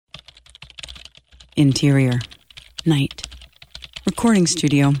Interior. Night. Recording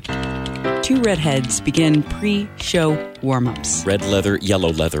studio. Two redheads begin pre-show warm-ups. Red leather,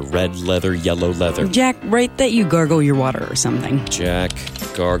 yellow leather, red leather, yellow leather. Jack, write that you gargle your water or something. Jack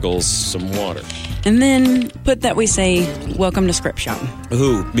gargles some water. And then put that we say, welcome to Script Shop.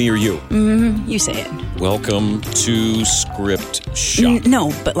 Who, me or you? You say it. Welcome to Script Shop.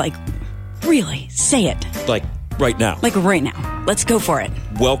 No, but really, say it. Like right now. Like right now. Let's go for it.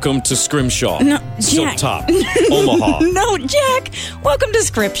 Welcome to Scrimshaw. No, Silk Jack. Top. Omaha. No, Jack. Welcome to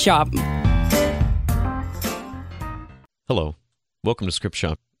Script Shop. Hello. Welcome to Script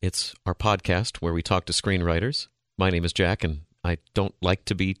Shop. It's our podcast where we talk to screenwriters. My name is Jack, and I don't like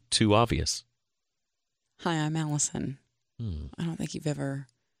to be too obvious. Hi, I'm Allison. I don't think you've ever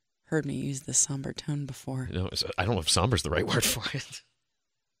heard me use this somber tone before. No, I don't know if somber's the right word for it.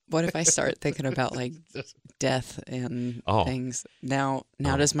 What if I start thinking about death and things? Now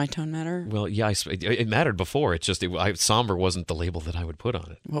does my tone matter? Well, yeah, it mattered before. It's just somber wasn't the label that I would put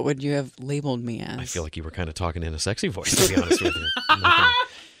on it. What would you have labeled me as? I feel like you were kind of talking in a sexy voice, to be honest with you.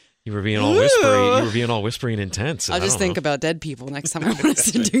 You were being all whispery. You were being all whispery and intense. I'll just think about dead people next time I want to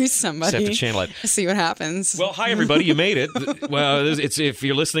seduce somebody. Just have to channel it. See what happens. Well, hi everybody. You made it. Well, it's if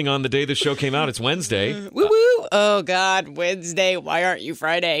you're listening on the day the show came out, it's Wednesday. Woo woo! Oh God, Wednesday. Why aren't you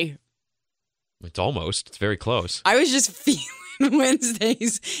Friday? It's almost. It's very close. I was just feeling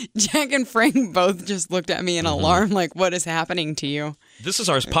Wednesdays. Jack and Frank both just looked at me in alarm, like, what is happening to you? This is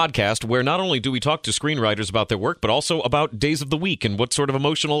our podcast where not only do we talk to screenwriters about their work, but also about days of the week and what sort of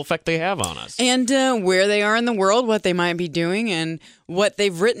emotional effect they have on us. And where they are in the world, what they might be doing, and what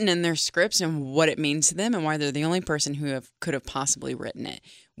they've written in their scripts and what it means to them and why they're the only person who could have possibly written it.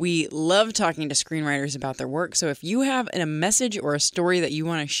 We love talking to screenwriters about their work, so if you have a message or a story that you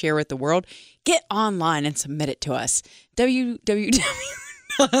want to share with the world, get online and submit it to us. www.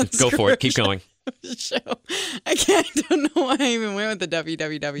 Go for it. Keep going. Show. I don't know why I even went with the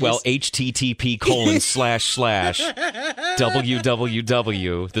www. Well,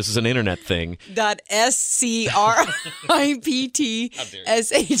 http://www. This is an internet thing.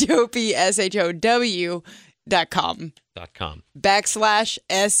 .scriptshop.com.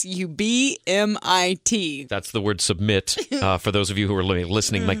 /SUBMIT. That's the word submit. For those of you who are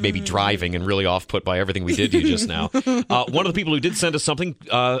listening, like maybe driving and really off put by everything we did to you just now. One of the people who did send us something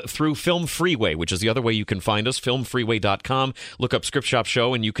through Film Freeway, which is the other way you can find us, filmfreeway.com. Look up Script Shop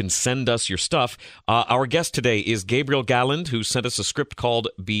Show and you can send us your stuff. Our guest today is Gabriel Galand, who sent us a script called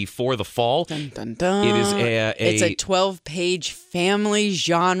Before the Fall. Dun, dun, dun. It is It's a 12-page family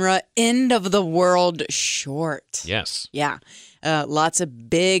genre, end of the world short. Yes. Yeah. Lots of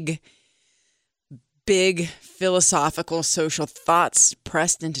big philosophical social thoughts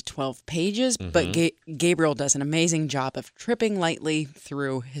pressed into 12 pages, but Gabriel does an amazing job of tripping lightly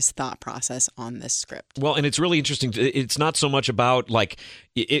through his thought process on this script. Well, and it's really interesting. It's not so much about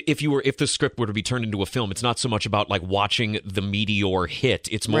if the script were to be turned into a film, it's not so much about watching the meteor hit.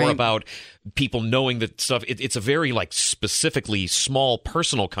 It's more about people knowing that stuff. It's a very specifically small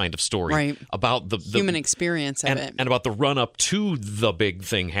personal kind of story about the human experience of it, and about the run up to the big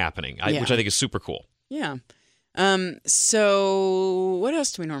thing happening, which I think is super cool. Yeah. So what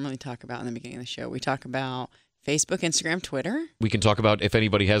else do we normally talk about in the beginning of the show? We talk about Facebook, Instagram, Twitter. We can talk about if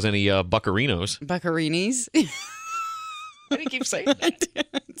anybody has any buccarinos. Buccarinis. Why do you keep saying that?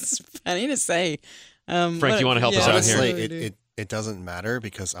 It's funny to say. Frank, you want to help us out here? Honestly, it doesn't matter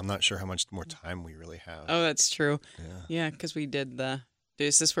because I'm not sure how much more time we really have. Oh, that's true. Yeah, because we did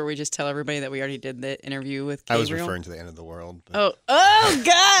is this where we just tell everybody that we already did the interview with Gabriel? I was referring to the end of the world. But... Oh,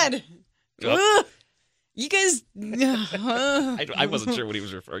 God! Oh. You guys... I wasn't sure what he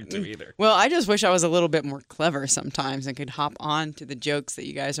was referring to either. Well, I just wish I was a little bit more clever sometimes and could hop on to the jokes that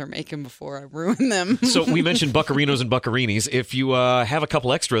you guys are making before I ruin them. So we mentioned buccarinos and buccarinis. If you have a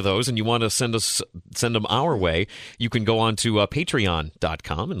couple extra of those and you want to send them our way, you can go on to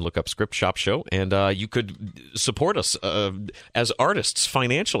patreon.com and look up Script Shop Show, and you could support us as artists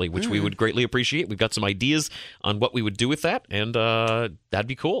financially, which we would greatly appreciate. We've got some ideas on what we would do with that, and that'd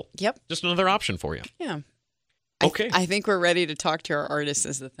be cool. Yep. Just another option for you. Yeah. Okay. I think we're ready to talk to our artists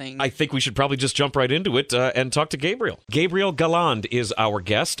is the thing. I think we should probably just jump right into it and talk to Gabriel. Gabriel Galand is our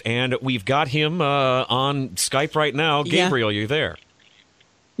guest, and we've got him on Skype right now. Gabriel, you there?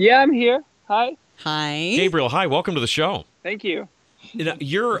 Yeah, I'm here. Hi. Hi. Gabriel, hi. Welcome to the show. Thank you.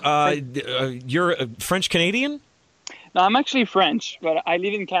 You're French Canadian? No, I'm actually French, but I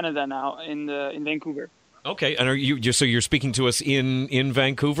live in Canada now, in Vancouver. Okay, and are you're speaking to us in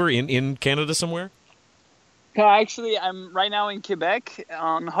Vancouver, in Canada somewhere? Actually, I'm right now in Quebec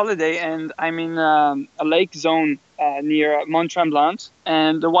on holiday, and I'm in a lake zone near Mont Tremblant,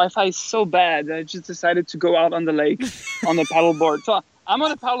 and the Wi-Fi is so bad that I just decided to go out on the lake on a paddleboard. So I'm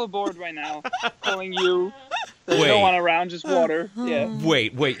on a paddleboard right now, calling you. There's no Wait. one around, just water. Yeah.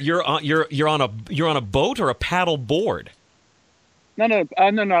 Wait, you're on a boat or a paddle board? No,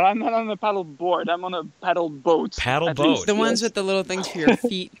 I'm not on a paddle board. I'm on a paddle boat. Paddle at boat. least, The ones yes. with the little things for your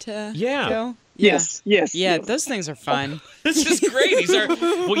feet to Yeah. go? Yes. Yeah, Yes. those things are fun. This is great. These are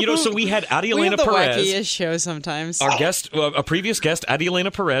so we had We Adielena have the Perez. wackiest show sometimes. Our guest, a previous guest,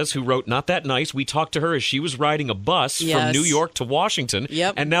 Adielena Perez, who wrote Not That Nice. We talked to her as she was riding a bus from Yes. New York to Washington.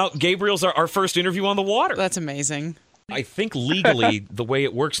 Yep. And now Gabriel's our first interview on the water. That's amazing. I think legally, the way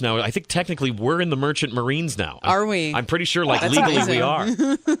it works now, I think technically we're in the Merchant Marines now. Are we? I'm pretty sure, That's legally amazing. we are.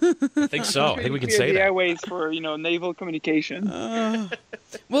 I think so. I think we can Clear say the that. airways for naval communication.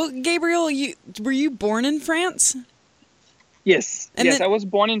 Well, Gabriel, were you born in France? Yes. And Yes, then- I was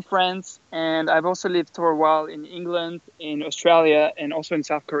born in France, and I've also lived for a while in England, in Australia, and also in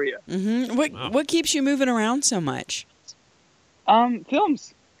South Korea. Mm-hmm. Wow. What keeps you moving around so much?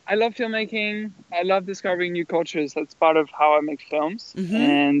 Films. I love filmmaking. I love discovering new cultures. That's part of how I make films. Mhm.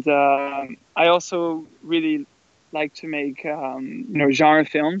 And I also really like to make genre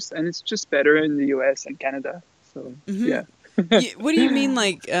films, and it's just better in the US and Canada. So Mhm. yeah. What do you mean,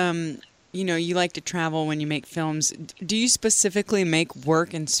 like, you like to travel when you make films? Do you specifically make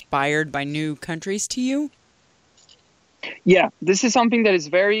work inspired by new countries to you? Yeah, this is something that is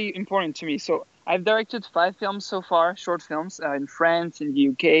very important to me. So I've directed 5 films so far, short films, in France, in the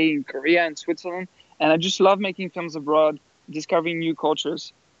UK, in Korea, and Switzerland. And I just love making films abroad, discovering new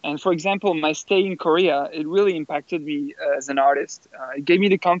cultures. And for example, my stay in Korea, it really impacted me as an artist. It gave me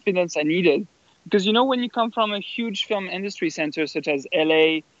the confidence I needed. Because, when you come from a huge film industry center such as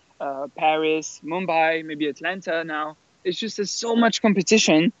LA, Paris, Mumbai, maybe Atlanta now, it's just there's so much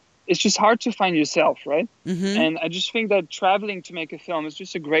competition. It's just hard to find yourself, right? Mm-hmm. And I just think that traveling to make a film is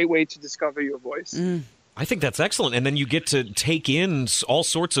just a great way to discover your voice. I think that's excellent. And then you get to take in all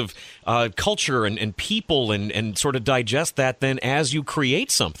sorts of culture and people and sort of digest that then as you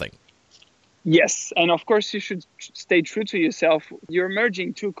create something. Yes, and of course you should stay true to yourself. You're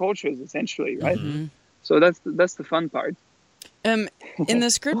merging 2 cultures essentially, right? Mm-hmm. So that's the fun part. In the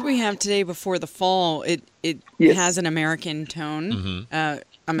script we have today, Before the Fall, it Yes. has an American tone.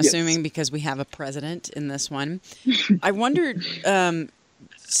 I'm assuming because we have a president in this one. I wondered,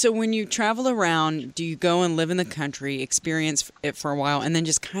 so when you travel around, do you go and live in the country, experience it for a while, and then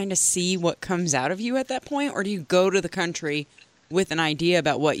just kind of see what comes out of you at that point? Or do you go to the country with an idea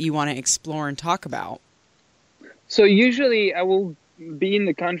about what you want to explore and talk about? So usually I will be in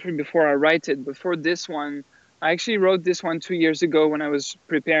the country before I write it. Before this one, I actually wrote this one 2 years ago when I was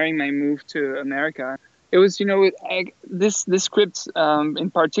preparing my move to America. It was, this script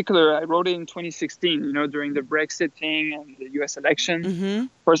in particular, I wrote it in 2016, during the Brexit thing and the US election. Mm-hmm.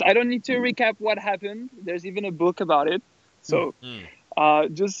 Of course, I don't need to recap what happened. There's even a book about it. So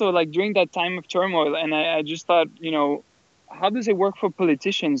just so like during that time of turmoil, and I just thought, how does it work for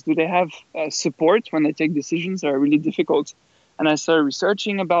politicians? Do they have support when they take decisions that are really difficult? And I started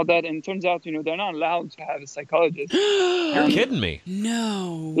researching about that, and it turns out, they're not allowed to have a psychologist. You're kidding me.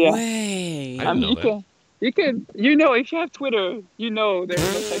 No Yeah. way. I didn't know that. You could, if you have Twitter, there's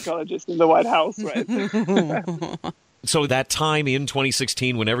a psychologist in the White House, right? So that time in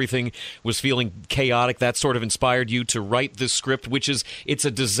 2016 when everything was feeling chaotic, that sort of inspired you to write this script, which it's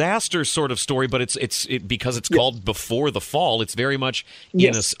a disaster sort of story, but it's because it's called Before the Fall. It's very much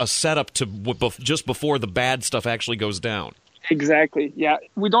in a setup to just before the bad stuff actually goes down. Exactly. Yeah,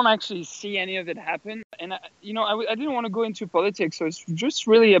 we don't actually see any of it happen, and I didn't want to go into politics, so it's just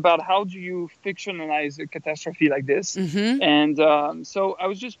really about how do you fictionalize a catastrophe like this. Mm-hmm. And so I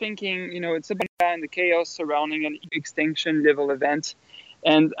was just thinking, it's about the chaos surrounding an extinction level event,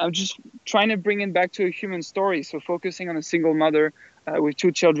 and I'm just trying to bring it back to a human story. So focusing on a single mother with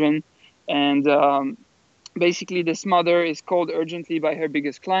 2 children, and basically this mother is called urgently by her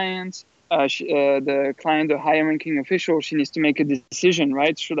biggest client. The client, the high-ranking official, she needs to make a decision,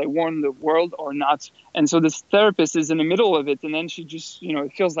 right? Should I warn the world or not? And so this therapist is in the middle of it, and then she just,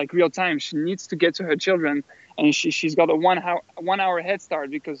 it feels like real time. She needs to get to her children, and she's got a 1 hour head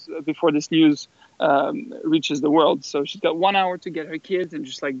start because before this news reaches the world. So she's got 1 hour to get her kids and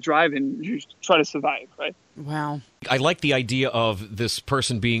just like drive and just try to survive, right? Wow. I like the idea of this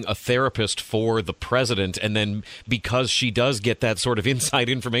person being a therapist for the president, and then because she does get that sort of inside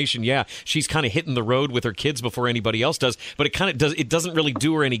information, she's kind of hitting the road with her kids before anybody else does, but it doesn't really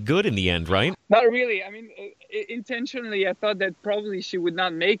do her any good in the end, right? Not really. I mean, intentionally, I thought that probably she would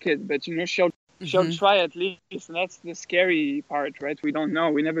not make it, but she'll she'll try at least, and that's the scary part, right? We don't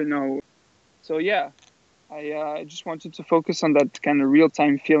know, we never know. So yeah, I just wanted to focus on that kind of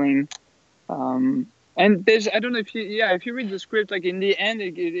real-time feeling. And there's, I don't know if you read the script, like in the end,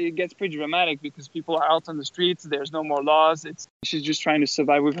 it gets pretty dramatic because people are out on the streets. There's no more laws. She's just trying to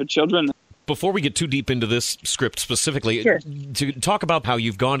survive with her children. Before we get too deep into this script specifically, Sure. to talk about how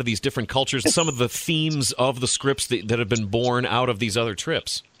you've gone to these different cultures, some of the themes of the scripts that have been born out of these other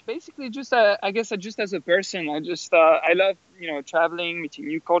trips. Basically, just I guess just as a person, I love traveling, meeting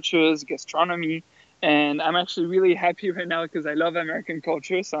new cultures, gastronomy. And I'm actually really happy right now because I love American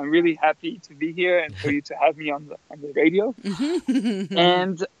culture. So I'm really happy to be here and for you to have me on the radio.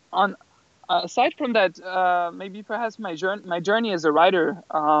 And aside from that, maybe perhaps my journey as a writer,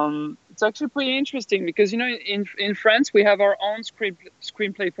 it's actually pretty interesting because, in France, we have our own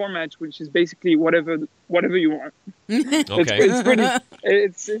screenplay format, which is basically whatever you want. Okay.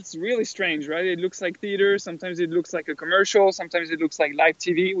 It's really strange, right? It looks like theater. Sometimes it looks like a commercial. Sometimes it looks like live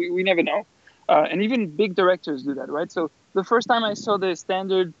TV. We never know. And even big directors do that, right? So the first time I saw the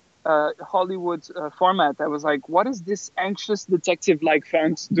standard Hollywood format, I was like, what is this anxious detective-like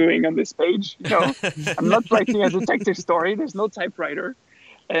font doing on this page? I'm not writing a detective story. There's no typewriter.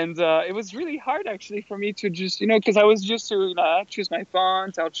 And it was really hard, actually, for me to just, because I was used to, I'll choose my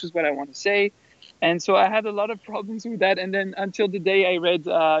font, I'll choose what I want to say. And so I had a lot of problems with that. And then until the day I read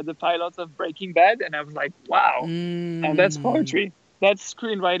the pilot of Breaking Bad, and I was like, wow, now that's poetry. That's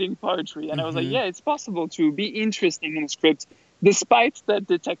screenwriting poetry. And I was like, yeah, it's possible to be interesting in a script despite that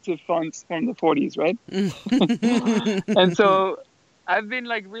detective font from the 40s, right? And so I've been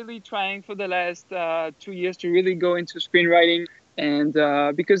really trying for the last 2 years to really go into screenwriting. And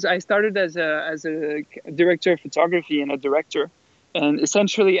because I started as a director of photography and a director. And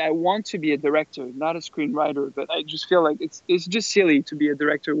essentially, I want to be a director, not a screenwriter. But I just feel like it's just silly to be a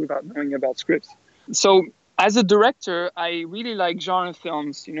director without knowing about scripts. So as a director, I really like genre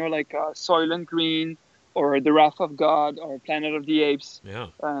films, like Soylent Green or The Wrath of God or Planet of the Apes. Yeah.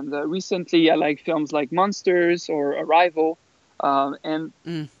 And recently I like films like Monsters or Arrival.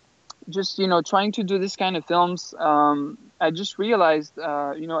 Just, trying to do this kind of films, I just realized,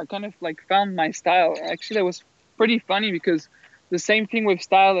 I kind of found my style. Actually, that was pretty funny because the same thing with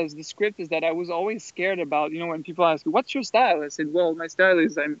style as the script is that I was always scared about, when people ask me, what's your style? I said, well, my style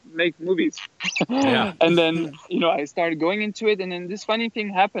is I make movies. Yeah. And then, I started going into it. And then this funny thing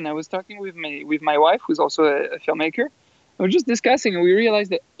happened. I was talking with my wife, who's also a filmmaker. We were just discussing, and we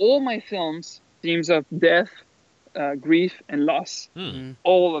realized that all my films, themes of death, grief, and loss,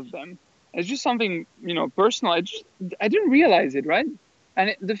 all of them. It's just something, personal. I didn't realize it, right?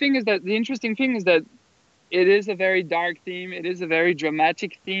 And the interesting thing is that it is a very dark theme. It is a very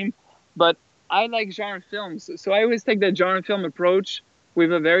dramatic theme, but I like genre films. So I always take that genre film approach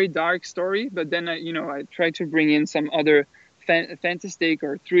with a very dark story, but then, I try to bring in some other fantastic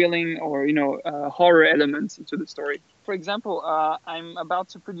or thrilling or, horror elements into the story. For example, I'm about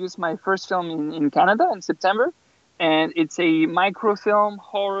to produce my first film in Canada in September, and it's a microfilm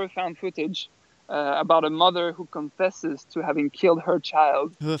horror found footage about a mother who confesses to having killed her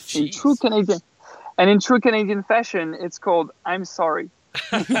child. In true Canadian. And in true Canadian fashion, it's called I'm Sorry.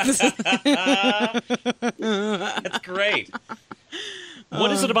 That's great.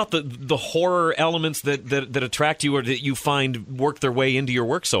 What is it about the horror elements that attract you or that you find work their way into your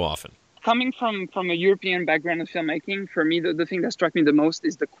work so often? Coming from a European background of filmmaking, for me, the thing that struck me the most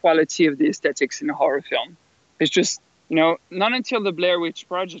is the quality of the aesthetics in a horror film. It's just, not until the Blair Witch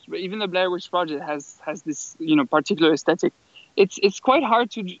Project, but even the Blair Witch Project has this, particular aesthetic. It's quite hard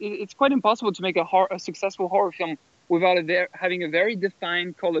it's quite impossible to make a successful horror film without having a very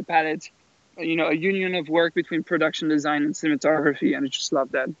defined color palette, a union of work between production design and cinematography. And I just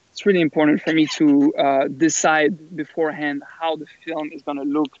love that. It's really important for me to decide beforehand how the film is going to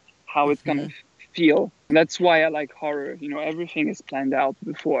look, how it's going to feel. And that's why I like horror. Everything is planned out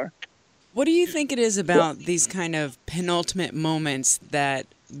before. What do you think it is about these kind of penultimate moments that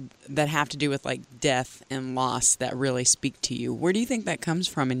have to do with death and loss that really speak to you? Where do you think that comes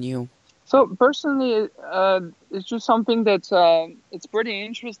from in you? So personally, it's just something that's it's pretty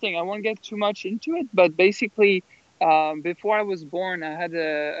interesting. I won't get too much into it, but basically, before I was born, I had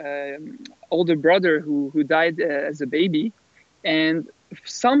a older brother who died as a baby, and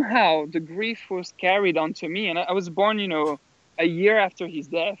somehow the grief was carried onto me. And I was born, a year after his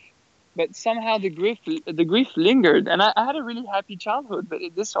death. But somehow the grief lingered, and I had a really happy childhood, but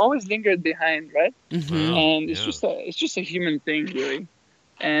this always lingered behind, right? And it's just a human thing, really.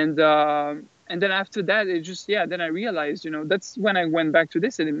 And then after that, then I realized, that's when I went back to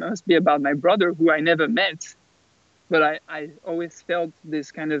this, and it must be about my brother, who I never met, but I always felt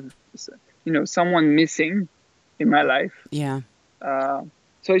this kind of someone missing in my life. Yeah.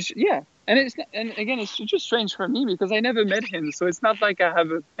 So and again, it's just strange for me because I never met him, so it's not like I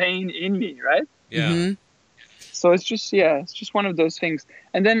have a pain in me, right? Yeah. Mhm. So it's just one of those things.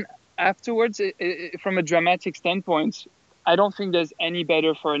 And then afterwards, from a dramatic standpoint, I don't think there's any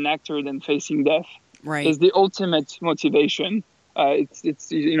better for an actor than facing death. Right. It's the ultimate motivation. It's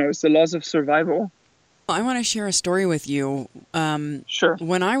the laws of survival. I want to share a story with you. Sure.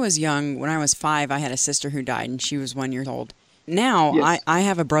 When I was young, when I was 5, I had a sister who died, and she was 1 year old. Now, Yes. I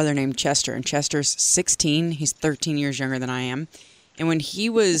have a brother named Chester, and Chester's 16. He's 13 years younger than I am. And when he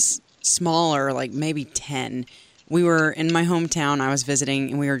was smaller, like maybe 10, we were in my hometown. I was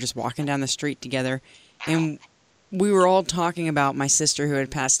visiting, and we were just walking down the street together. And we were all talking about my sister who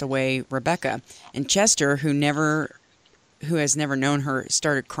had passed away, Rebecca. And Chester, who has never known her,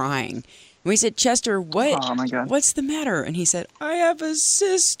 started crying. And we said, Chester, Oh my God. what's the matter? And he said, I have a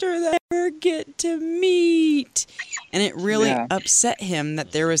sister that I never get to meet. And it really upset him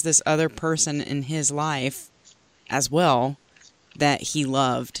that there was this other person in his life as well that he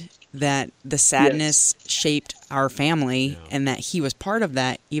loved, that the sadness shaped our family, and that he was part of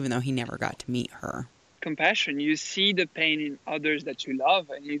that, even though he never got to meet her. Compassion. You see the pain in others that you love,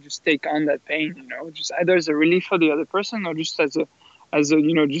 and you just take on that pain. Just either as a relief for the other person, or just as a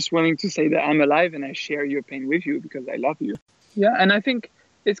just willing to say that I'm alive and I share your pain with you because I love you. Yeah, and I think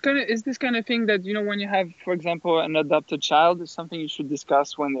it's this kind of thing that when you have, for example, an adopted child, it's something you should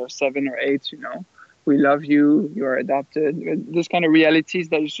discuss when they're 7 or 8. We love you. You are adopted. This kind of realities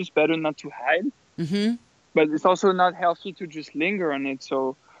that it's just better not to hide. Mm-hmm. But it's also not healthy to just linger on it.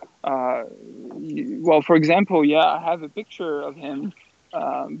 So. For example, I have a picture of him,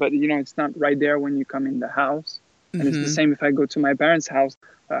 but it's not right there when you come in the house. And it's the same if I go to my parents' house.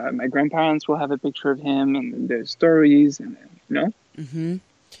 My grandparents will have a picture of him, and there's stories, and Mm-hmm.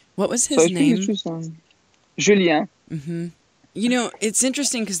 What was his so I name? think it's just Julien. Mm-hmm. It's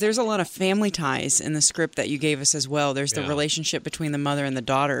interesting because there's a lot of family ties in the script that you gave us as well. There's the relationship between the mother and the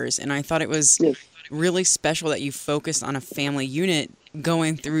daughters, and I thought it was really special that you focused on a family unit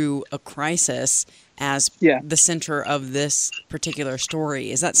going through a crisis as the center of this particular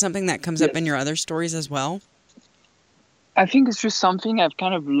story. Is that something that comes up in your other stories as well? I think it's just something I've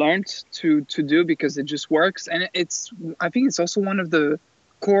kind of learned to do because it just works, and I think it's also one of the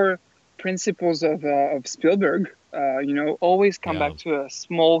core principles of Spielberg. Always come back to a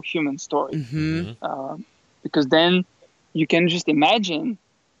small human story, because then you can just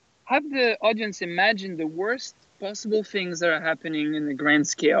have the audience imagine the worst possible things that are happening in the grand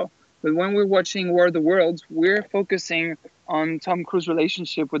scale. But when we're watching War of the Worlds, we're focusing on Tom Cruise's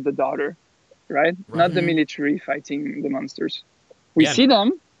relationship with the daughter, right? Not the military fighting the monsters. We see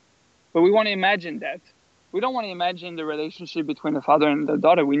them, but we want to imagine that. We don't want to imagine the relationship between the father and the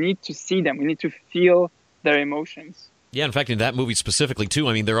daughter. We need to see them. We need to feel their emotions. Yeah, in fact, in that movie specifically, too,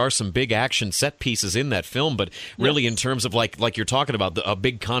 I mean, there are some big action set pieces in that film, but really in terms of, like you're talking about, a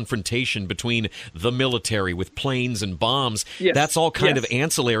big confrontation between the military with planes and bombs, that's all kind of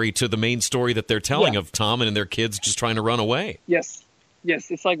ancillary to the main story that they're telling of Tom and their kids just trying to run away. Yes,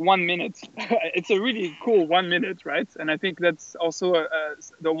 it's like 1 minute. It's a really cool 1 minute, right? And I think that's also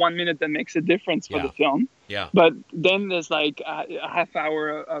the 1 minute that makes a difference for the film. Yeah. But then there's like a half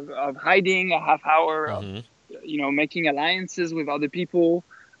hour of hiding, a half hour of making alliances with other people.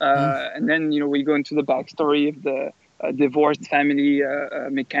 And then, we go into the backstory of the divorced family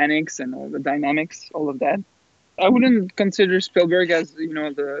mechanics and all the dynamics, all of that. I wouldn't consider Spielberg as,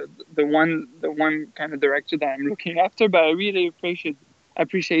 the one kind of director that I'm looking after, but I really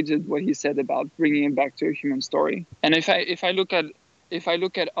appreciated what he said about bringing it back to a human story. And if I look at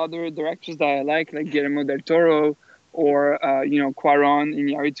other directors that I like Guillermo del Toro or Cuarón,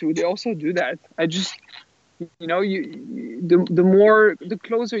 Iñárritu, they also do that. I just the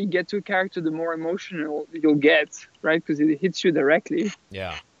closer you get to a character, the more emotional you'll get, right? Because it hits you directly.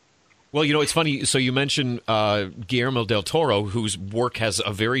 Yeah. Well, it's funny. So you mentioned Guillermo del Toro, whose work has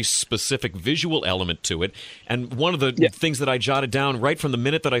a very specific visual element to it. And one of the things that I jotted down right from the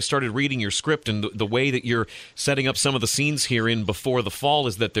minute that I started reading your script and the way that you're setting up some of the scenes here in Before the Fall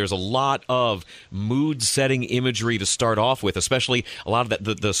is that there's a lot of mood-setting imagery to start off with, especially a lot of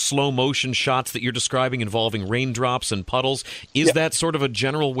the slow motion shots that you're describing involving raindrops and puddles. Is that sort of a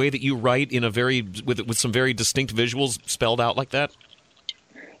general way that you write in with some very distinct visuals spelled out like that?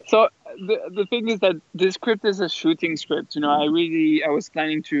 So the thing is that this script is a shooting script. I was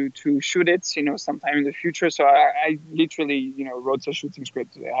planning to shoot it, sometime in the future. So I literally, wrote a shooting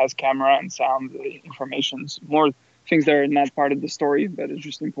script. It has camera and sound information, more things that are not part of the story, but it's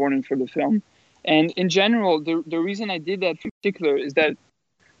just important for the film. And in general, the reason I did that in particular is that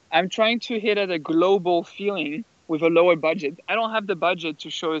I'm trying to hit at a global feeling with a lower budget. I don't have the budget to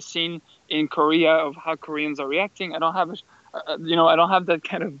show a scene in Korea of how Koreans are reacting. I don't have I don't have that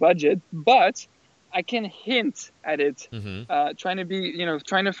kind of budget, but I can hint at it, trying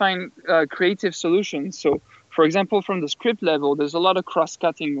to find creative solutions. So, for example, from the script level, there's a lot of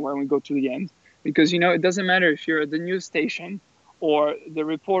cross-cutting when we go to the end, because it doesn't matter if you're at the news station or the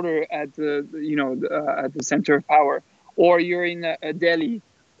reporter at at the center of power, or you're in a deli,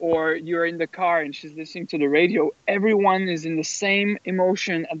 or you're in the car and she's listening to the radio. Everyone is in the same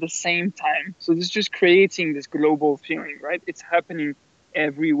emotion at the same time. So this is just creating this global feeling, right? It's happening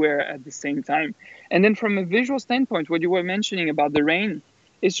everywhere at the same time. And then from a visual standpoint, what you were mentioning about the rain,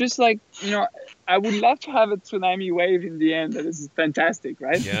 it's just like, I would love to have a tsunami wave in the end. That is fantastic,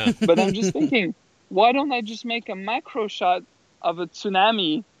 right? Yeah. But I'm just thinking, why don't I just make a macro shot of a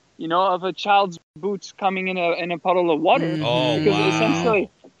tsunami, of a child's boots coming in a puddle of water? Oh, because wow. essentially,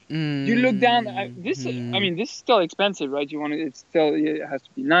 you look down. This is still expensive, right? It has to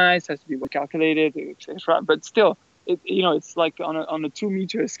be nice, has to be well calculated, etc. But still, it's like on a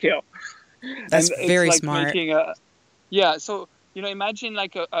 2-meter scale. That's and very it's like smart. So imagine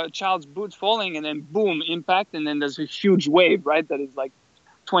like a child's boot falling and then boom, impact, and then there's a huge wave, right? That is like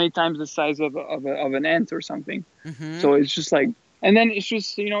 20 times the size of an ant or something. So it's just like, and then it's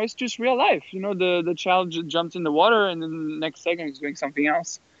just it's just real life. The child jumped in the water, and then the next second he's doing something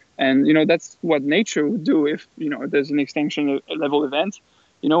else. And that's what nature would do if there's an extinction level event.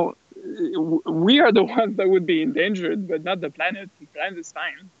 We are the ones that would be endangered, but not the planet. The planet is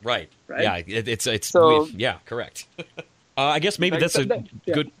fine. Right. Right. Yeah. It's So- correct. I guess maybe that's a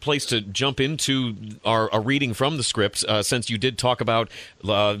good place to jump into our reading from the script, since you did talk about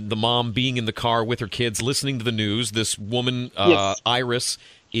the mom being in the car with her kids, listening to the news. This woman, Yes. Iris,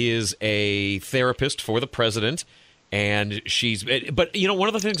 is a therapist for the president. And but one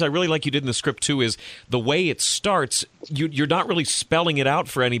of the things I really like you did in the script too is the way it starts. You're not really spelling it out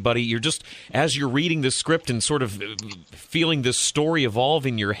for anybody. You're just, as you're reading the script and sort of feeling this story evolve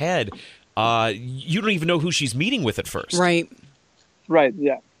in your head, you don't even know who she's meeting with at first. Right. Right.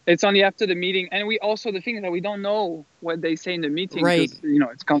 Yeah. It's only after the meeting, and we also, the thing is that we don't know what they say in the meeting, Right.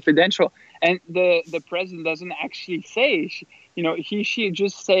 because it's confidential, and the president doesn't actually say. She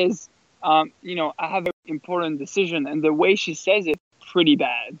just says, I have an important decision, and the way she says it, pretty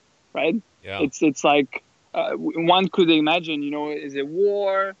bad, right? Yeah. It's like one could imagine, is it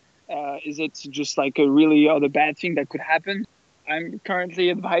war? Is it just like a really other bad thing that could happen? I'm currently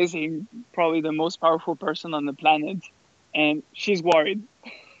advising probably the most powerful person on the planet, and she's worried.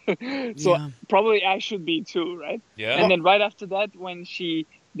 So Yeah. probably I should be too, right? Yeah. And then right after that, when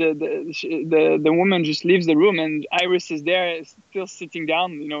the woman just leaves the room, and Iris is there, still sitting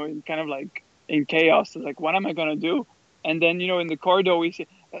down, in kind of like in chaos. It's like, what am I gonna do? And then in the corridor we say,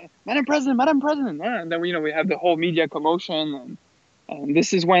 Madam President, and then we have the whole media commotion, and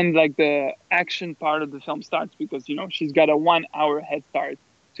this is when like the action part of the film starts, because she's got a 1-hour head start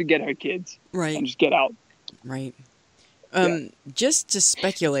to get her kids Right. and just get out. Right. Just to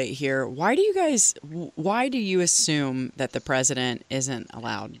speculate here, why do you assume that the president isn't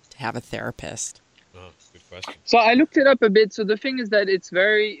allowed to have a therapist? Oh, good question. So I looked it up a bit. So the thing is that it's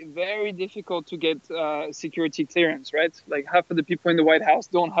very, very difficult to get security clearance, right? Like half of the people in the White House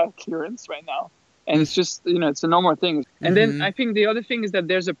don't have clearance right now. And it's just, it's a normal thing. And then I think the other thing is that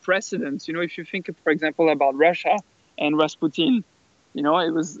there's a precedent. If you think, for example, about Russia and Rasputin,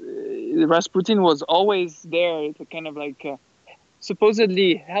 Rasputin was always there, kind of like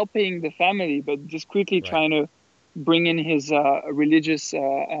supposedly helping the family, but discreetly trying to bring in his religious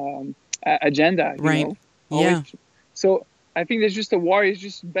agenda. Right. Always. So I think there's just a war. It's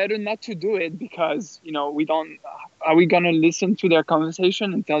just better not to do it, because we don't. Are we gonna listen to their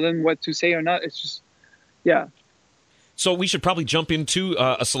conversation and tell them what to say or not? It's just, yeah. So we should probably jump into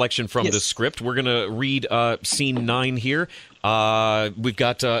a selection from Yes. the script. We're going to read scene 9 here. We've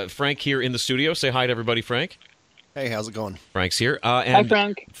got Frank here in the studio. Say hi to everybody, Frank. Hey, how's it going? Frank's here. Hi,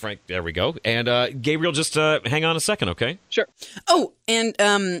 Frank. Frank, there we go. And Gabriel, just hang on a second, okay? Sure. Oh, and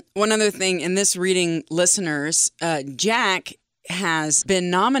one other thing in this reading, listeners, Jack has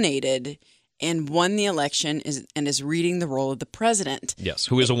been nominated and won the election and is reading the role of the president. Yes,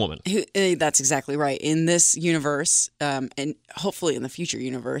 who is a woman. That's exactly right. In this universe, and hopefully in the future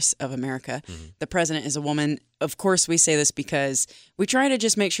universe of America, the president is a woman. Of course, we say this because we try to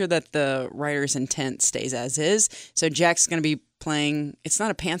just make sure that the writer's intent stays as is. So Jack's going to be playing, it's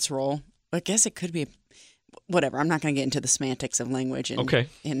not a pants role. I guess it could be, whatever. I'm not going to get into the semantics of language and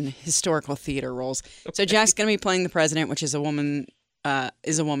in historical theater roles. So Jack's going to be playing the president, which is a woman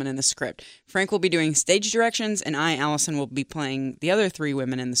is a woman in the script. Frank will be doing stage directions, and I, Allison, will be playing the other 3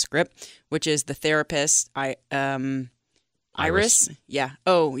 women in the script, which is the therapist, Iris. Yeah.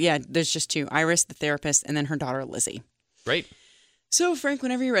 Oh, yeah, there's just 2. Iris, the therapist, and then her daughter, Lizzie. Great. So, Frank,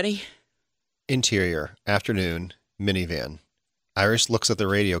 whenever you're ready. Interior, afternoon, minivan. Iris looks at the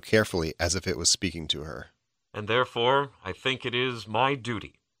radio carefully as if it was speaking to her. And therefore, I think it is my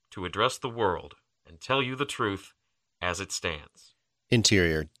duty to address the world and tell you the truth as it stands.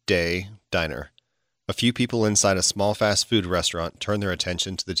 Interior, day, diner. A few people inside a small fast food restaurant turn their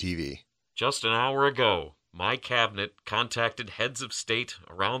attention to the TV. Just an hour ago, my cabinet contacted heads of state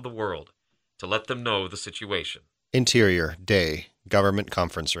around the world to let them know the situation. Interior, day, government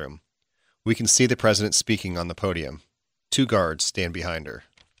conference room. We can see the president speaking on the podium. 2 guards stand behind her.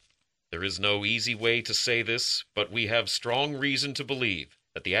 There is no easy way to say this, but we have strong reason to believe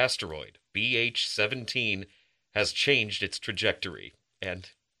that the asteroid BH-17 has changed its trajectory and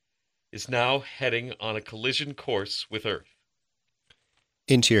is now heading on a collision course with Earth.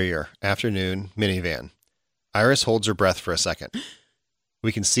 Interior, afternoon, minivan. Iris holds her breath for a second.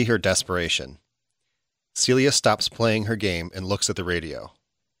 We can see her desperation. Celia stops playing her game and looks at the radio.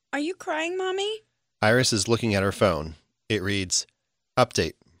 Are you crying, Mommy? Iris is looking at her phone. It reads,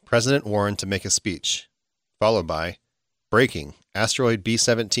 Update, President warned to make a speech. Followed by, Breaking, asteroid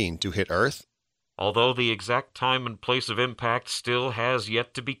B-17 to hit Earth. Although the exact time and place of impact still has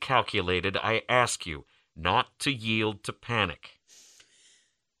yet to be calculated, I ask you not to yield to panic.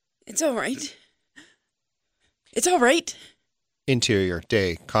 It's all right. It's all right. Interior,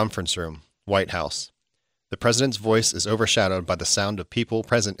 day, conference room, White House. The president's voice is overshadowed by the sound of people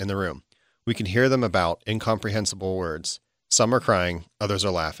present in the room. We can hear them about incomprehensible words. Some are crying, others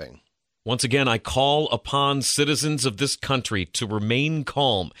are laughing. Once again, I call upon citizens of this country to remain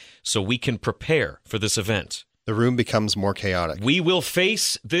calm so we can prepare for this event. The room becomes more chaotic. We will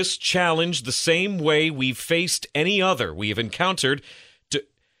face this challenge the same way we've faced any other we have encountered.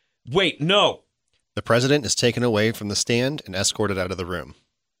 Wait, no. The president is taken away from the stand and escorted out of the room.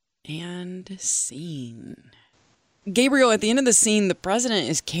 And scene. Gabriel, at the end of the scene, the president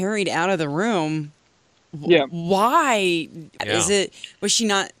is carried out of the room. Yeah. Why? Yeah. Is it? Was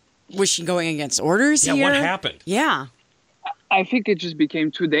she going against orders Yeah, here? what happened? Yeah. I think it just became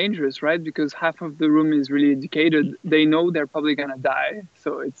too dangerous, right? Because half of the room is really educated. They know they're probably going to die.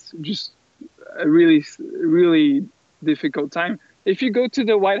 So it's just a really, really difficult time. If you go to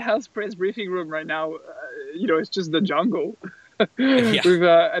the White House press briefing room right now, it's just the jungle. Yeah. With,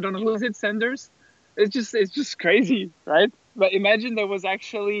 I don't know, who is it, Sanders? It's just crazy, right? But imagine there was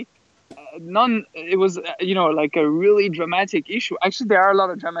actually none. It was, like a really dramatic issue. Actually, there are a lot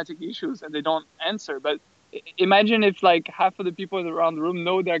of dramatic issues and they don't answer. But imagine if like half of the people around the room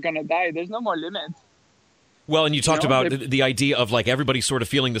know they're going to die. There's no more limit. Well, and you talked about the idea of like everybody sort of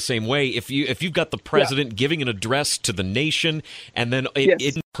feeling the same way. If you've got the president giving an address to the nation and then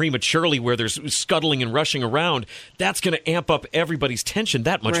it prematurely where there's scuttling and rushing around, that's going to amp up everybody's tension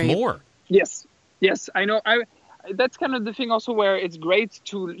that much more. Yes, I know. That's kind of the thing also where it's great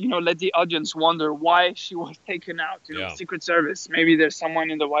to, let the audience wonder why she was taken out, Secret Service. Maybe there's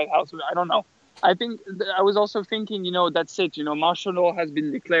someone in the White House. I don't know. I think I was also thinking, that's it. Martial law has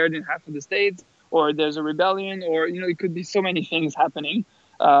been declared in half of the states, or there's a rebellion, or, it could be so many things happening.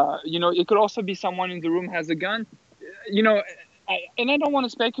 It could also be someone in the room has a gun. I don't want to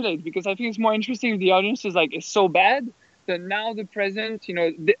speculate because I think it's more interesting if the audience is like, it's so bad that now the president,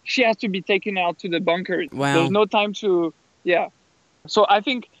 she has to be taken out to the bunker. Wow. There's no time to, So I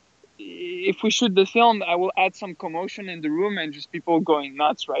think if we shoot the film, I will add some commotion in the room and just people going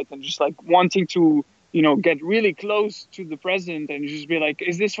nuts, right? And just like wanting to, get really close to the president and just be like,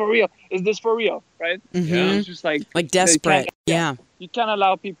 is this for real? Is this for real? Right? Mm-hmm. Yeah. It's just like desperate. Yeah. You can't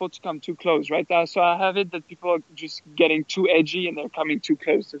allow people to come too close, right? So I have it that people are just getting too edgy and they're coming too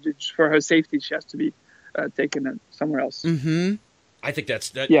close. So for her safety, she has to be taken somewhere else. Mm-hmm. I think that's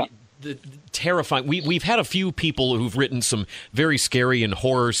the terrifying. We've had a few people who've written some very scary and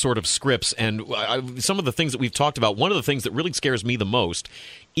horror sort of scripts, and some of the things that we've talked about, one of the things that really scares me the most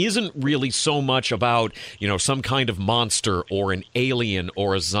isn't really so much about some kind of monster or an alien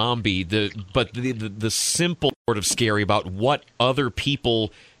or a zombie, but the simple sort of scary about what other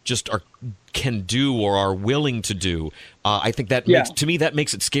people just can do or are willing to do. I think that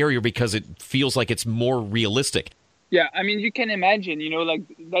makes it scarier because it feels like it's more realistic. Yeah, I mean, you can imagine, like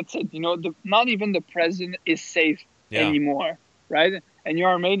that's it. Not even the president is safe anymore, right? And you're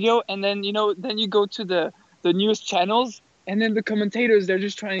on radio, and then then you go to the news channels, And then the commentators, they're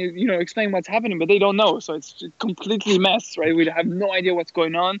just trying to, explain what's happening, but they don't know. So it's just completely messed, right? We have no idea what's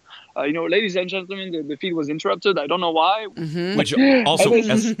going on. Ladies and gentlemen, the feed was interrupted. I don't know why. Mm-hmm.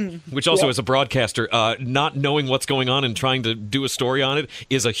 Which also, as a broadcaster, not knowing what's going on and trying to do a story on it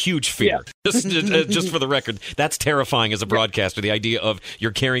is a huge fear. Yeah. Just for the record, that's terrifying as a broadcaster. The idea of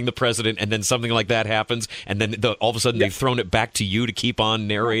you're carrying the president, and then something like that happens, and then all of a sudden they've thrown it back to you to keep on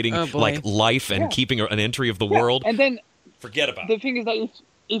narrating like life and keeping an entry of the world. And then forget about the thing is that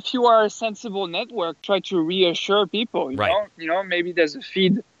if you are a sensible network, try to reassure people. You know, maybe there's a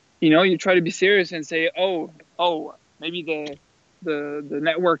feed. You try to be serious and say, maybe the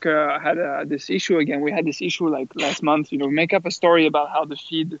network had this issue again. We had this issue like last month. Make up a story about how the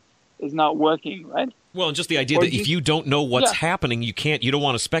feed is not working, right? Well, and just the idea that if you don't know what's happening, you don't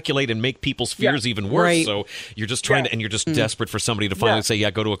want to speculate and make people's fears even worse. Right. So you're just trying to, and you're just desperate for somebody to finally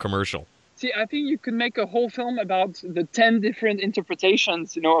say, go to a commercial. See, I think you could make a whole film about the 10 different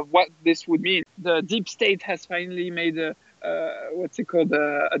interpretations, of what this would mean. The deep state has finally made an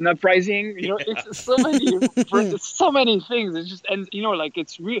uprising. It's so many things. It's just, and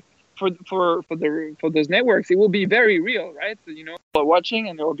it's real for those networks. It will be very real, right? People are watching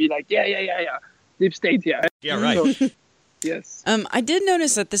and they will be like, yeah, deep state, yeah, right. So, yes. I did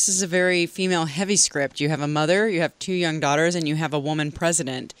notice that this is a very female-heavy script. You have a mother, you have 2 young daughters, and you have a woman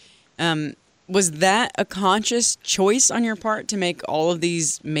president. Was that a conscious choice on your part to make all of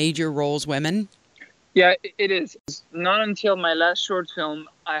these major roles women? Yeah, it is. Not until my last short film,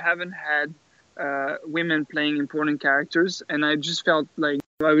 I haven't had women playing important characters, and I just felt like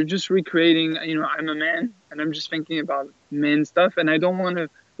I was just recreating, I'm a man, and I'm just thinking about men stuff, and I don't want to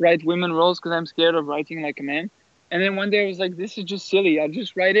write women roles because I'm scared of writing like a man. And then one day I was like, this is just silly. I'll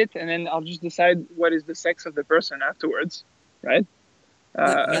just write it, and then I'll just decide what is the sex of the person afterwards, right?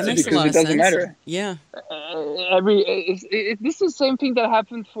 That makes because a lot it doesn't of sense. matter. Yeah. This is the same thing that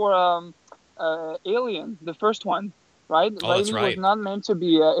happened for Alien, the first one, right? Oh, that's right. It was not meant to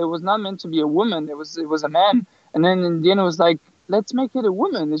be. It was not meant to be a woman. It was a man. And then in the end, it was like, let's make it a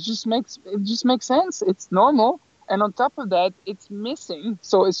woman. It just makes sense. It's normal. And on top of that, it's missing.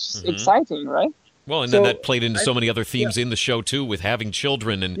 So it's just exciting, right? Well, and then that played into so many other themes in the show too, with having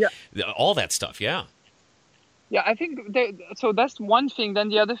children and all that stuff. Yeah. Yeah, I think so. That's one thing. Then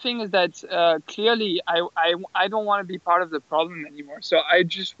the other thing is that clearly I don't want to be part of the problem anymore. So I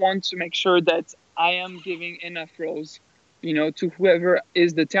just want to make sure that I am giving enough roles, to whoever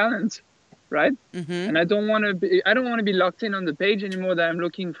is the talent, right? Mm-hmm. And I don't want to be locked in on the page anymore that I'm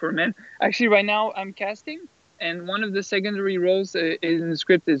looking for men. Actually, right now I'm casting, and one of the secondary roles in the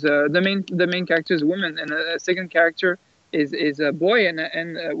script is the main character is a woman, and a second character is a boy,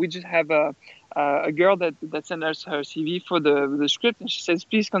 and we just have a girl that sent us her CV for the script, and she says,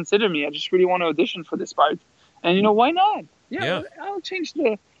 please consider me. I just really want to audition for this part. And why not? Yeah. I'll change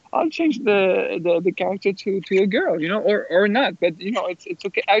the character to a girl, or not. But it's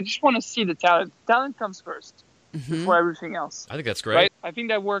okay. I just want to see the talent. Talent comes first before everything else. I think that's great. Right? I think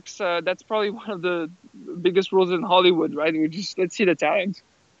that works. That's probably one of the biggest rules in Hollywood, right? Let's see the talent.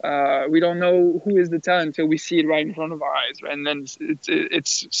 We don't know who is the talent until we see it right in front of our eyes, right? And then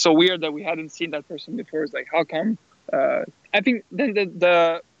it's so weird that we hadn't seen that person before. It's like, how come? I think then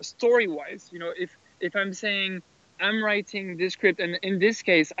the story-wise, if I'm saying I'm writing this script, and in this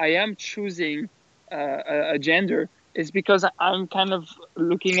case I am choosing a gender, it's because I'm kind of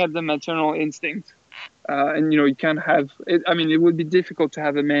looking at the maternal instinct, and you can't have it. I mean, it would be difficult to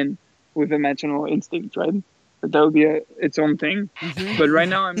have a man with a maternal instinct, right? That would be its own thing. Mm-hmm. But right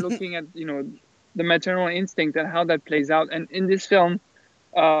now I'm looking at, the maternal instinct and how that plays out. And in this film,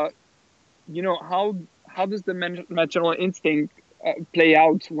 how does the maternal instinct play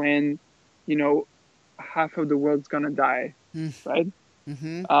out when, half of the world's going to die, right?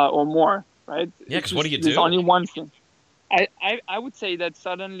 Mm-hmm. Or more, right? Yeah, because what do you do? There's only one thing. I would say that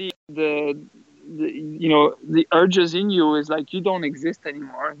suddenly the urges in you is like, you don't exist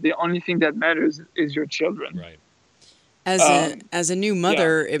anymore. The only thing that matters is your children. Right. As a new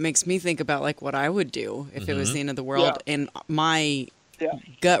mother, it makes me think about like what I would do if it was the end of the world. Yeah. And my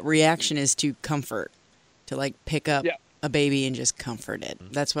gut reaction is to comfort, to like pick up a baby and just comfort it.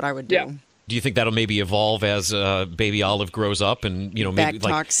 That's what I would do. Yeah. Do you think that'll maybe evolve as baby Olive grows up and, maybe back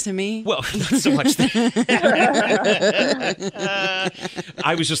talks to me? Well, not so much that.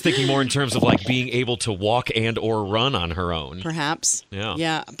 I was just thinking more in terms of like being able to walk and or run on her own. Perhaps. Yeah.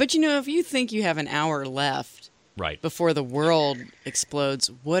 Yeah. But if you think you have an hour left before the world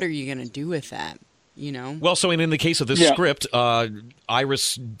explodes, what are you going to do with that? Well, so in the case of this script,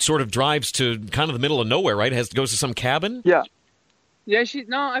 Iris sort of drives to kind of the middle of nowhere, right? Goes to some cabin? Yeah. Yeah,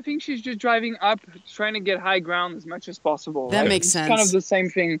 I think she's just driving up, trying to get high ground as much as possible. That right? makes It's sense. kind of the same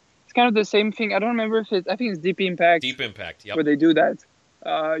thing. It's kind of the same thing. I don't remember if I think it's Deep Impact. Deep Impact. Yep. Where they do that.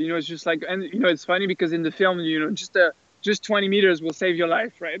 It's just like, and it's funny because in the film, just 20 meters will save your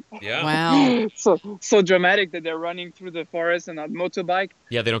life, right? Yeah. Wow. So dramatic that they're running through the forest and on motorbike.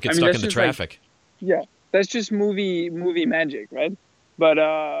 Yeah, they don't get stuck in the that's just like- traffic. Yeah, that's just movie magic, right? But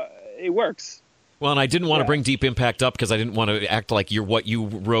it works. Well, and I didn't want to bring Deep Impact up because I didn't want to act like what you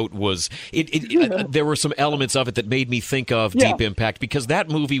wrote was. There were some elements of it that made me think of Deep Impact because that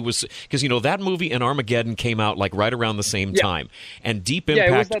movie that movie and Armageddon came out like right around the same time, and Deep Impact.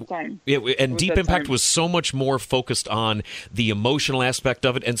 Yeah, it was that time. Deep Impact was so much more focused on the emotional aspect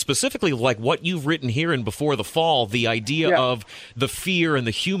of it, and specifically like what you've written here in Before the Fall, the idea of the fear and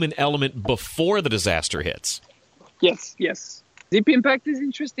the human element before the disaster hits. Yes. Deep Impact is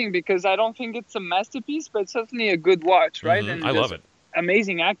interesting because I don't think it's a masterpiece, but it's certainly a good watch, right? Mm-hmm. And I love it.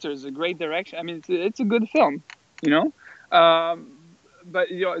 Amazing actors, a great direction. I mean, it's a good film, but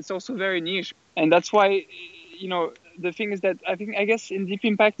it's also very niche, and that's why, the thing is that I guess in Deep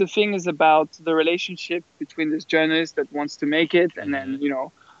Impact the thing is about the relationship between this journalist that wants to make it, and then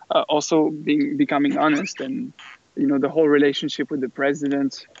also becoming honest, and the whole relationship with the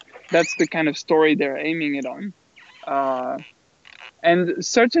president. That's the kind of story they're aiming it on. And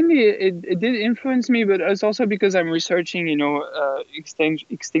certainly it did influence me, but it's also because I'm researching,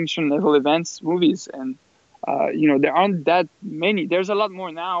 extinction level events movies, and there aren't that many. There's a lot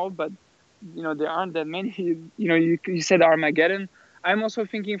more now, but there aren't that many. You said Armageddon. I'm also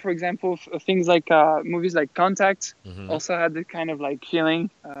thinking, for example, of things like movies like Contact. Also had the kind of like feeling.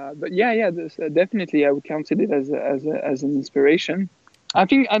 But definitely I would count it as an inspiration. I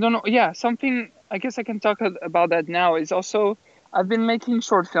think something. I guess I can talk about that now. Is also I've been making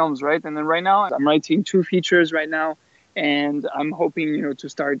short films, right? And then right now I'm writing 2 features right now, and I'm hoping to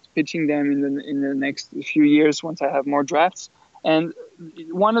start pitching them in the next few years once I have more drafts. And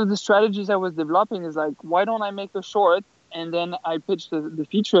one of the strategies I was developing is like, why don't I make a short and then I pitch the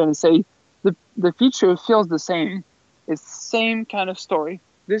feature and say the feature feels the same. It's the same kind of story.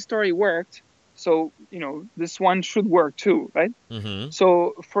 This story worked, so this one should work too, right? Mm-hmm.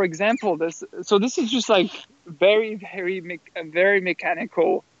 So, for example, this is just like very, very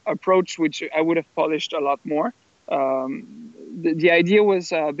mechanical approach, which I would have polished a lot more. The idea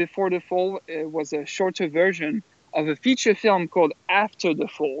was Before the Fall was a shorter version of a feature film called After the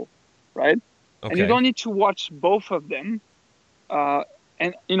Fall, right? Okay. And you don't need to watch both of them.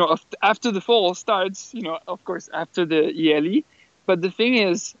 And After the Fall starts, of course, after the ELE. But the thing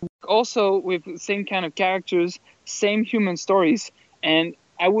is, also with the same kind of characters, same human stories. And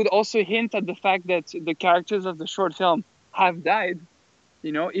I would also hint at the fact that the characters of the short film have died.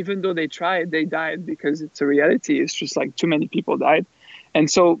 Even though they tried, they died because it's a reality. It's just like too many people died. And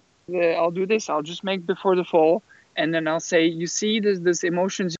so I'll do this. I'll just make Before the Fall. And then I'll say, you see, this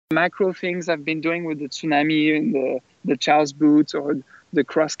emotions, macro things I've been doing with the tsunami and the child's boots, or the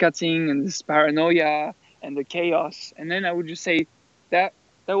cross-cutting and this paranoia and the chaos. And then I would just say that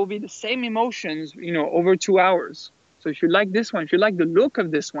will be the same emotions, over 2 hours. So if you like this one, if you like the look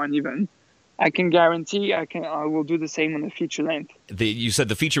of this one even, I can guarantee I will do the same on the feature length. You said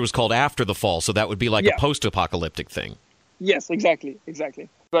the feature was called After the Fall, so that would be like a post-apocalyptic thing. Yes, exactly.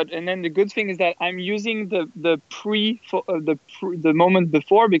 And then the good thing is that I'm using the moment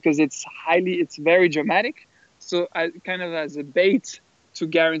before because it's very dramatic. So I kind of as a bait to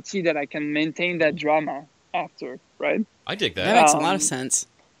guarantee that I can maintain that drama after, right? I dig that. That makes a lot of sense.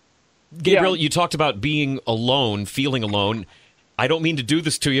 Gabriel, you talked about being alone, feeling alone. I don't mean to do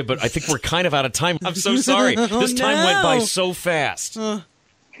this to you, but I think we're kind of out of time. I'm so sorry. This time went by so fast. Well,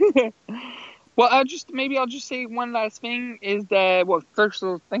 I'll just say one last thing is that, first of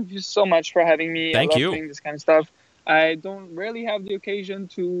all, thank you so much for having me. Thank you. Doing this kind of stuff. I don't rarely have the occasion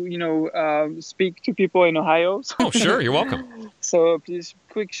to, speak to people in Ohio. So. Oh, sure. You're welcome. So please,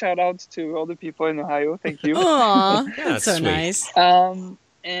 quick shout out to all the people in Ohio. Thank you. Aw, Yeah, that's so sweet. nice.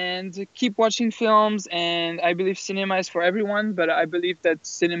 And keep watching films. And I believe cinema is for everyone, but I believe that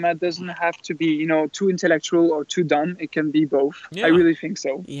cinema doesn't have to be, too intellectual or too dumb. It can be both. Yeah. I really think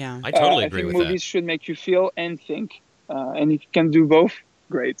so. Yeah. I totally agree I think with movies that. should make you feel and think. And if you can do both,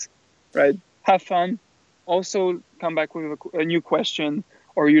 great. Right? Have fun. Also, come back with a new question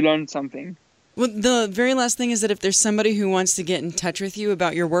or you learn something. Well, the very last thing is that if there's somebody who wants to get in touch with you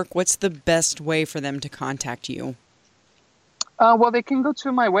about your work, what's the best way for them to contact you? Well, they can go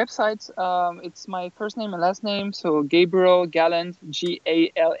to my website. It's my first name and last name. So Gabriel Galand,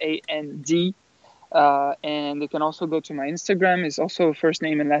 Galand. And they can also go to my Instagram. It's also first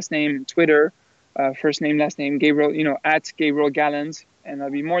name and last name, and Twitter. first name, last name, Gabriel, at Gabriel Galand. And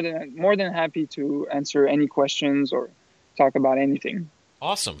I'll be more than happy to answer any questions or talk about anything.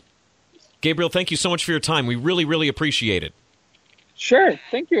 Awesome. Gabriel, thank you so much for your time. We really, really appreciate it. Sure.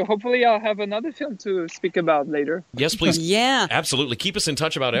 Thank you. Hopefully I'll have another film to speak about later. Yes, please. Yeah. Absolutely. Keep us in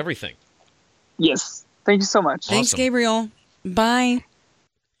touch about everything. Yes. Thank you so much. Thanks, Awesome. Gabriel. Bye.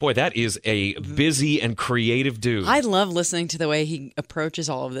 Boy, that is a busy and creative dude. I love listening to the way he approaches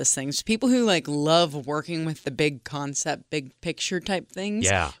all of these things. People who love working with the big concept, big picture type things.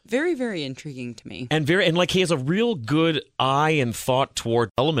 Yeah. Very, very intriguing to me. And he has a real good eye and thought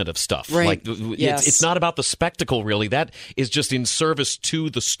toward element of stuff. Right. It's not about the spectacle, really. That is just in service to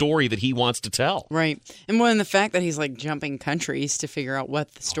the story that he wants to tell. Right. And more than the fact that he's jumping countries to figure out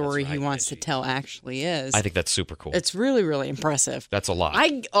what the story right, he wants to tell actually is. I think that's super cool. It's really, really impressive. That's a lot.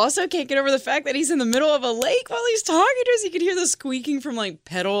 I also can't get over the fact that he's in the middle of a lake while he's talking to us. You could hear the squeaking from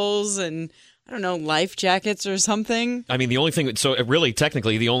pedals and, I don't know, life jackets or something. I mean, the only thing, so really,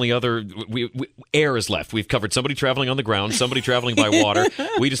 technically, the only other, air is left. We've covered somebody traveling on the ground, somebody traveling by water.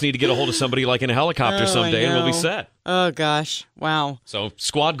 We just need to get a hold of somebody in a helicopter someday and we'll be set. Oh, gosh. Wow. So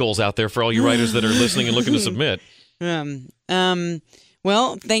squad goals out there for all you writers that are listening and looking to submit.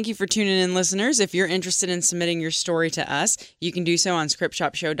 Well, thank you for tuning in, listeners. If you're interested in submitting your story to us, you can do so on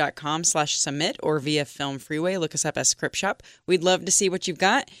scriptshopshow.com/submit or via Film Freeway. Look us up as Script Shop. We'd love to see what you've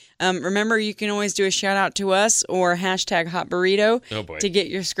got. Remember, you can always do a shout out to us or hashtag Hot Burrito to get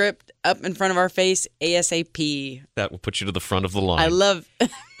your script up in front of our face ASAP. That will put you to the front of the line. I love...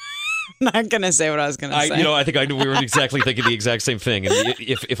 I'm not going to say what I was going to say. I think I knew we were exactly thinking the exact same thing. And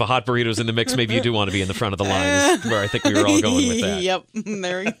if a hot burrito's in the mix, maybe you do want to be in the front of the line, is where I think we were all going with that. Yep.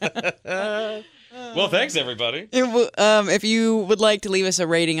 There we go. Well, thanks, everybody. If you would like to leave us a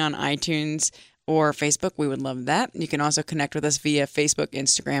rating on iTunes or Facebook, we would love that. You can also connect with us via Facebook,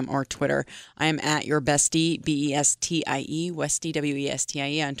 Instagram, or Twitter. I am at your bestie, BESTIE, Westie,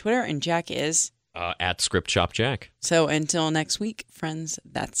 WESTIE on Twitter, and Jack is... at Script Shop Jack. So until next week, friends,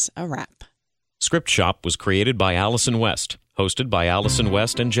 that's a wrap. Script Shop was created by Allison West, hosted by Allison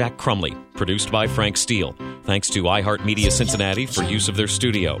West and Jack Crumley, produced by Frank Steele. Thanks to iHeartMedia Cincinnati for use of their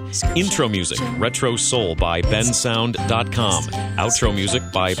studio. Intro music, Retro Soul by bensound.com. Outro music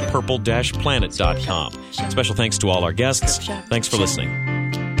by purple-planet.com. Special thanks to all our guests. Thanks for listening.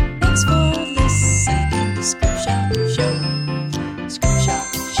 Thanks for